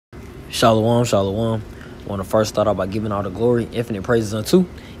Shalom, shalom. I want to first start out by giving all the glory, infinite praises unto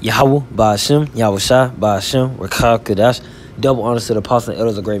Yahweh, Ba'ashem, Yahweh Shai, Ba'ashem, Rakah, Kadash. Double honors to the apostles and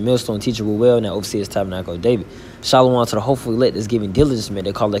elders of Great Millstone, teacher Ruel, and overseers Tabernacle of David. Shalom to the hopefully elect that's giving diligence, man.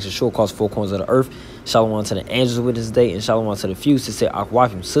 They call lecture short across four corners of the earth. Shalom to the angels with this day, and shalom to the few sincere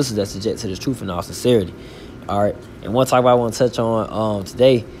Akwafim, sisters that subject to the truth in all sincerity. All right, and one topic I want to touch on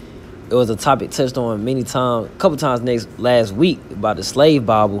today. It was a topic touched on many times, a couple times last week about the slave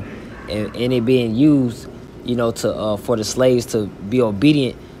Bible, and it being used, to for the slaves to be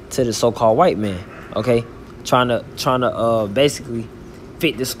obedient to the so-called white man. Okay, trying to basically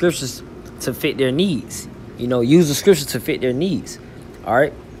fit the scriptures to fit their needs. Use the scriptures to fit their needs. All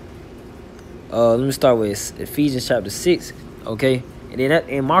right. Let me start with Ephesians chapter 6. Okay.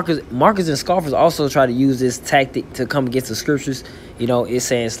 And Marcus and scoffers also try to use this tactic to come against the scriptures. It's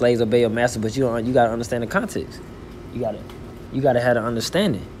saying slaves obey your master, but you gotta understand the context. You gotta have an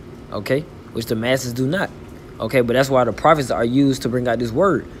understanding, okay, which the masses do not. Okay, but that's why the prophets are used to bring out this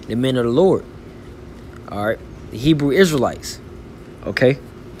word, the men of the Lord. All right, the Hebrew Israelites. Okay,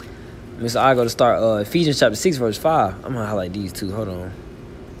 Mr. I go to start Ephesians chapter 6 verse 5. I'm gonna highlight these two. Hold on.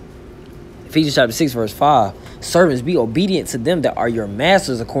 Ephesians chapter 6 verse 5. Servants, be obedient to them that are your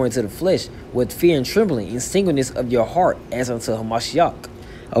masters according to the flesh, with fear and trembling, in singleness of your heart, as unto Hamashiach.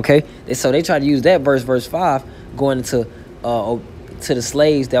 Okay, so they try to use that verse 5, going into to the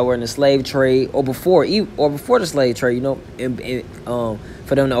slaves that were in the slave trade, or before the slave trade.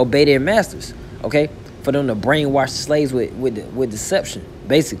 For them to obey their masters. Okay, for them to brainwash the slaves with deception,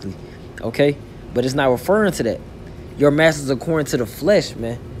 basically. Okay, but it's not referring to that. Your masters according to the flesh,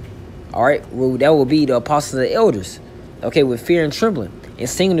 man. All right, well, that will be the apostles and the elders. Okay, with fear and trembling. And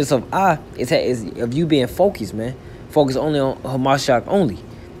singleness of eye is of you being focused, man. Focus only on Hamashiach only.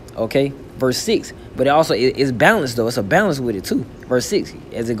 Okay, verse 6. But it also is balanced, though. It's a balance with it, too. Verse 6,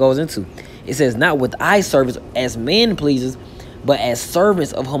 as it goes into. It says, not with eye service as man pleases, but as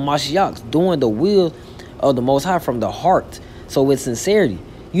servants of Hamashiach, doing the will of the Most High from the heart. So with sincerity.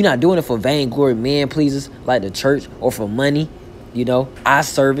 You're not doing it for vainglory, man pleases, like the church, or for money. Eye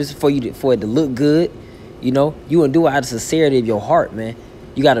service for it to look good. You want to do it out of sincerity of your heart, man.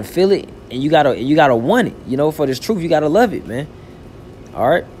 You gotta feel it, and you gotta want it. For this truth, you gotta love it, man. All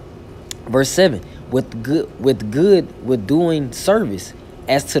right. Verse 7: with doing service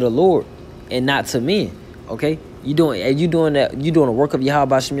as to the Lord and not to men. Okay, you doing the work of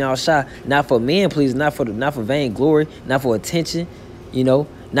Yahweh Shem Yahweh Shai, not for man, please, not for vainglory, not for attention.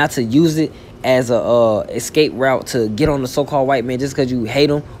 Not to use it as a escape route to get on the so-called white man just because you hate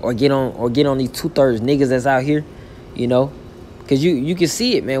them, or get on these 2/3 niggas that's out here, because you can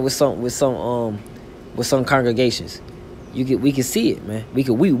see it, man, with some congregations. We can see it, man.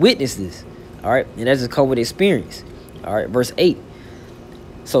 We witness this. All right, and that's just come with experience. All right, verse 8.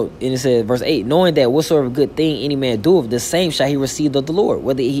 So, and it says, verse 8, knowing that whatsoever good thing any man doeth, the same shall he receive of the Lord,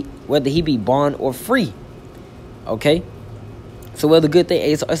 whether he be bond or free. Okay. So whether good thing,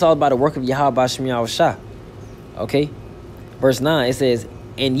 it's all about the work of Yahweh Shem Yahweh Shai. Okay? Verse 9, it says,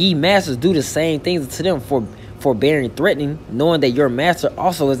 and ye masters do the same things to them, for bearing threatening, knowing that your master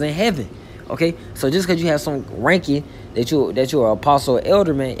also is in heaven. Okay? So just because you have some ranking that you're an apostle or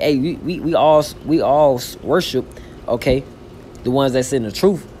elder, man, hey, we all worship, okay, the ones that's in the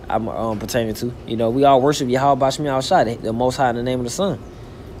truth I'm pertaining to. We all worship Yahweh Shem Yahweh Shai, the Most High, in the name of the Son.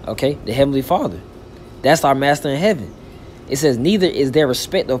 Okay? The Heavenly Father. That's our master in heaven. It says, neither is there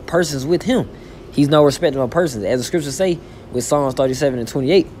respect of persons with him. He's no respect of persons. As the scriptures say with Psalms 37 and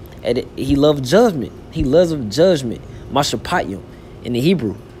 28, he loves judgment. He loves judgment. Mashapayim in the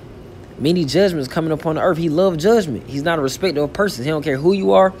Hebrew. Many judgments coming upon the earth. He loves judgment. He's not a respecter of persons. He don't care who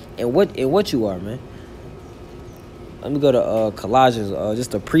you are and what you are, man. Let me go to Colossians,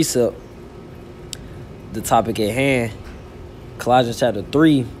 just a precept, the topic at hand. Colossians chapter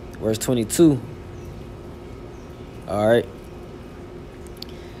 3, verse 22. All right.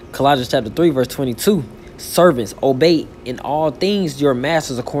 Colossians chapter 3, verse 22. Servants, obey in all things your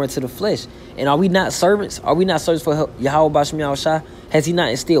masters according to the flesh. And are we not servants? Are we not servants for Yahweh Shem Yahweh Shai? Has he not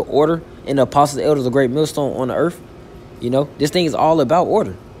instilled order in the apostles and elders of Great Millstone on the earth? This thing is all about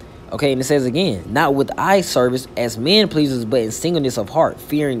order. Okay, and it says again, not with eye service as man pleases, but in singleness of heart,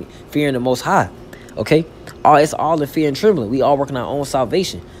 fearing the Most High. Okay, it's all in fear and trembling. We all working our own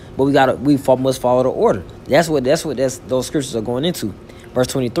salvation, but we must follow the order. That's what those scriptures are going into. Verse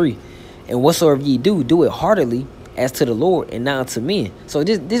 23, and whatsoever ye do it heartily as to the Lord and not unto men. So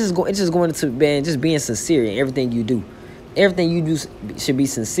it's just going into, man, just being sincere in everything you do. Everything you do should be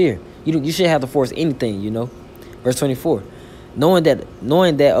sincere. You shouldn't have to force anything. Verse 24, knowing that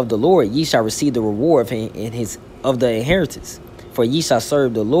of the Lord ye shall receive the reward of the inheritance. For ye shall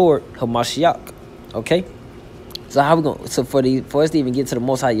serve the Lord Hamashiach. Okay? So how we going? So for us to even get to the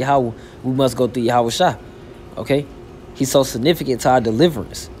Most High Yahweh, we must go through Yahweh Shah. Okay? He's so significant to our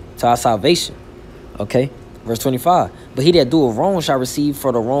deliverance, to our salvation. Okay? Verse 25. But he that doeth wrong shall receive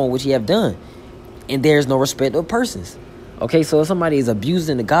for the wrong which he have done. And there is no respect of persons. Okay, so if somebody is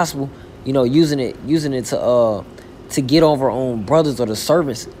abusing the gospel, you know, using it to get over on brothers or the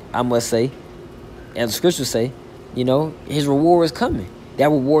servants, I must say, as the scriptures say, you know, his reward is coming. That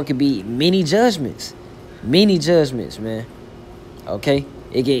reward could be many judgments. Many judgments, man. Okay?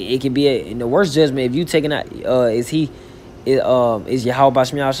 It can be in the worst judgment if you taking out is Yahweh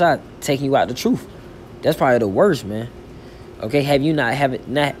Bashmi Shah taking you out the truth. That's probably the worst, man. Okay, have you not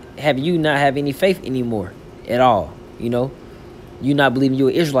have any faith anymore at all? You know, you not believing you're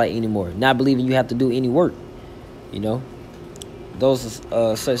an Israelite anymore, not believing you have to do any work. You know, those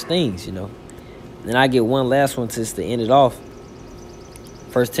are such things. You know, and I get one last one just to end it off.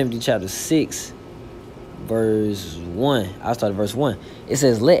 1 Timothy chapter 6, verse 1. I'll start at verse 1. It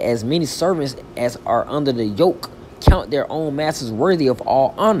says, "Let as many servants as are under the yoke count their own masters worthy of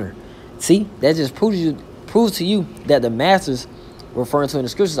all honor." See, that just proves to you that the masters referring to in the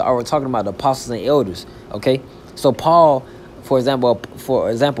scriptures are talking about the apostles and elders. Okay, so Paul, for example,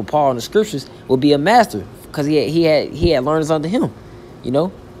 Paul in the scriptures would be a master because he had learners under him. You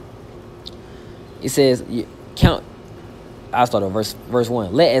know, it says count. I'll start at verse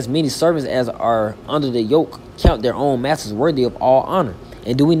 1. Let as many servants as are under the yoke count their own masters worthy of all honor.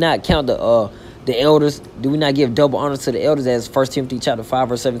 And do we not count the elders? Do we not give double honor to the elders, as 1 Timothy chapter 5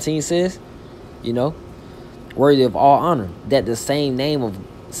 verse 17 says? You know, worthy of all honor, that the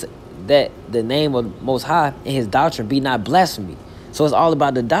name of Most High and his doctrine be not blasphemy. So it's all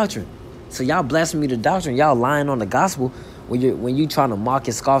about the doctrine. So y'all blaspheme the doctrine, y'all lying on the gospel when you trying to mock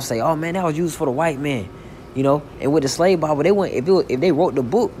and scoff, say, "Oh man, that was used for the white man." You know, and with the slave Bible, they wouldn't, if they wrote the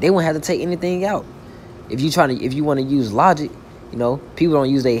book, they wouldn't have to take anything out. If you want to use logic, you know, people don't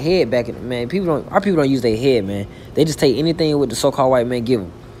use their head back in, man. Our people don't use their head, man. They just take anything what the so-called white man give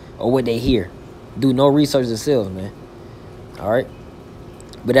them or what they hear. Do no research themselves, man. All right,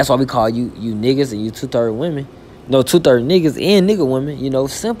 but that's why we call you niggas and you 2/3 women. No, 2/3 niggas and nigga women. You know,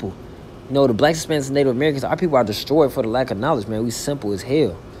 simple. You know, the blacks, Hispanics, and Native Americans, our people are destroyed for the lack of knowledge, man. We simple as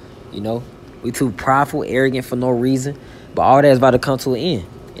hell. You know. We too prideful, arrogant for no reason. But all that is about to come to an end.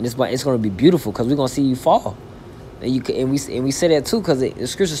 And it's going to be beautiful because we're going to see you fall. And we say that too because the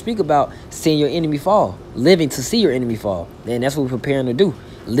scriptures speak about seeing your enemy fall. Living to see your enemy fall. And that's what we're preparing to do.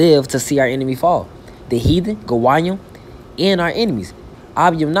 Live to see our enemy fall. The heathen, Gawayim, and our enemies.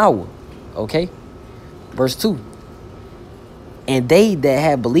 Abiyam Nawa. Okay? Verse 2. And they that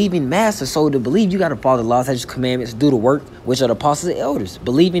have believing masters, so to believe, you got to follow the laws, statutes, commandments, do the work, which are the apostles and elders.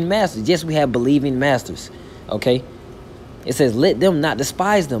 Believing masters. Yes, we have believing masters. Okay? It says, let them not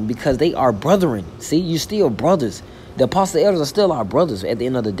despise them because they are brethren. See, you still brothers. The apostles and elders are still our brothers at the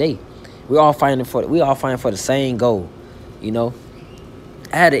end of the day. We all fighting for the same goal. You know?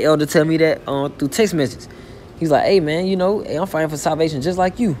 I had an elder tell me that through text message. He's like, hey, man, you know, hey, I'm fighting for salvation just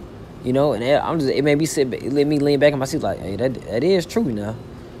like you. You know, and it made me let me lean back in my seat like, hey, that is true now.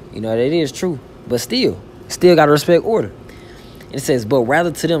 You know, that is true. But still got to respect order. It says, but rather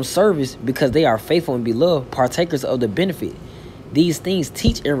to them service because they are faithful and beloved, partakers of the benefit. These things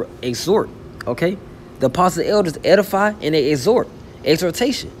teach and exhort, okay? The apostles and elders edify and they exhort,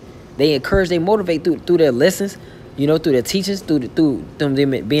 exhortation. They encourage, they motivate through their lessons, you know, through their teachings, through them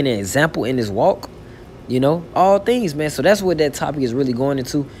being an example in this walk. You know, all things, man. So that's what that topic is really going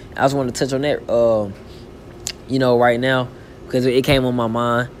into. I just want to touch on that, you know, right now because it came on my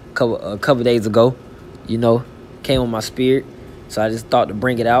mind a couple days ago. You know, came on my spirit, so I just thought to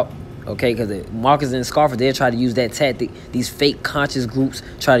bring it out. Okay, because Marcus and Scarfer, they'll try to use that tactic. These fake conscious groups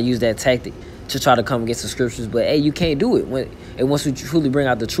try to use that tactic to try to come against the scriptures. But hey, you can't do it once we truly bring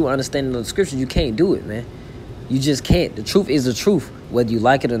out the true understanding of the scriptures. You can't do it, man. You just can't. The truth is the truth, whether you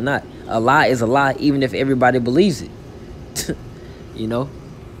like it or not. A lie is a lie, even if everybody believes it. You know?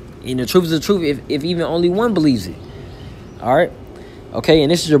 And the truth is the truth if even only one believes it. All right? Okay,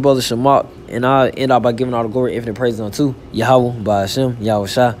 and this is your brother Shamak, and I'll end out by giving all the glory, infinite praise unto Yahweh, Ba'ashem, Yahweh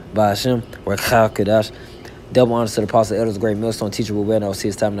Shah, Ba'ashem, Rakha Kadash. Double honors to the apostle, elders, great millstone, teacher, will well, see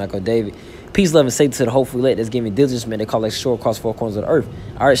his tabernacle, David. Peace, love, and safety to the hopefully elect that's giving diligence, man. They call like shore across four corners of the earth.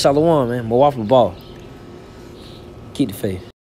 All right, Shalom, man. Mawaf ball. Keep the faith.